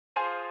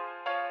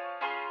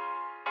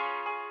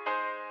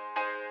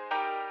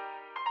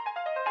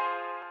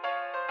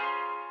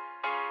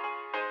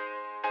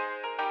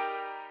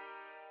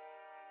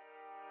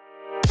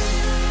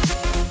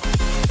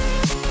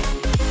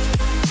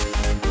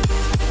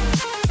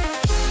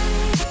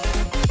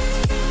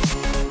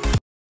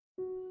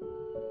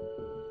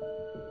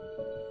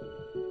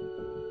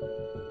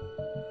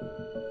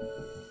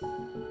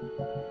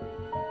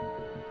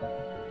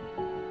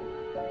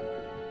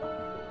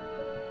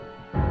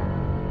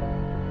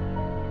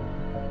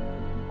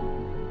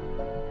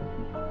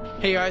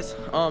Hey guys,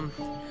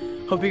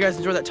 hope you guys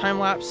enjoyed that time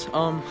lapse.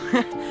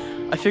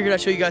 I figured I'd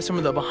show you guys some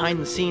of the behind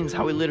the scenes,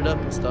 how we lit it up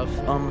and stuff.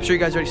 I'm sure you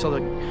guys already saw the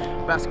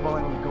basketball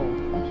light on the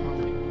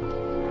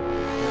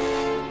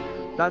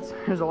goal.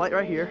 Here's a light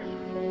right here,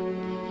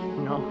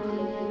 you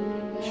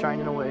know,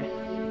 shining away.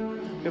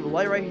 We have a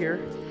light right here,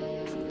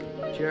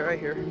 chair right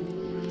here,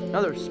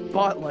 another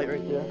spotlight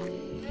right there,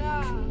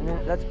 and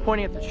then that's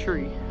pointing at the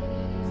tree,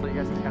 so you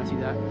guys can kind of see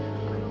that.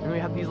 And then we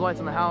have these lights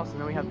on the house,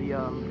 and then we have the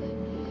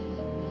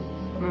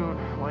moon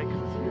light,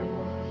 because it's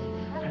beautiful.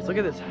 Guys, look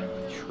at this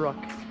truck.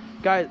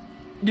 Guys,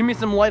 give me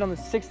some light on the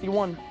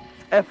 61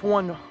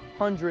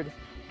 F100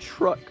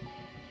 truck.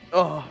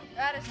 Oh,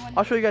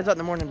 I'll show you guys that in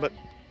the morning, but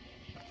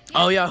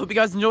oh yeah, I hope you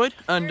guys enjoyed,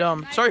 and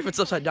sorry if it's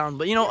upside down,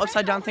 but you know,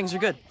 upside down things are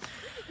good.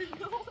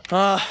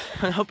 I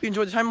hope you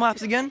enjoyed the time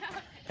lapse again,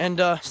 and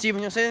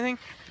Steven, you want to say anything?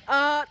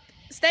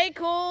 Stay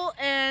cool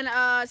and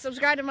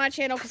subscribe to my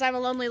channel because I'm a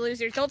lonely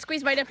loser. Don't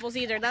squeeze my nipples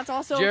either. That's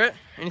also Jarrett,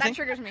 anything? that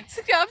triggers me.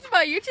 Subscribe to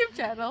my YouTube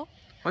channel.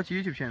 What's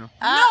your YouTube channel?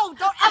 No,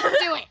 don't ever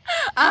do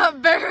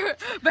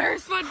it.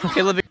 Bear's Fun.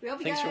 Okay,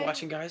 thanks for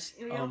watching, guys.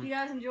 We hope you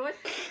guys enjoyed.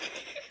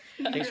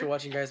 Thanks for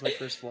watching, guys. My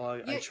first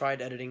vlog. I tried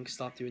editing.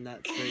 Stop doing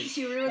that.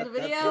 You ruined the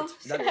video.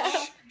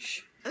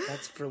 Shh.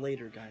 That's for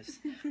later, guys.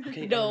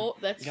 Okay. No,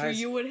 that's guys,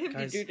 for you and him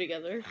guys, to do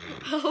together.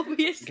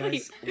 Obviously.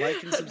 Guys,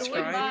 like and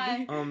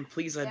subscribe. Bye.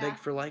 Please, I beg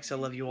for likes. I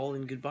love you all,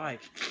 and goodbye.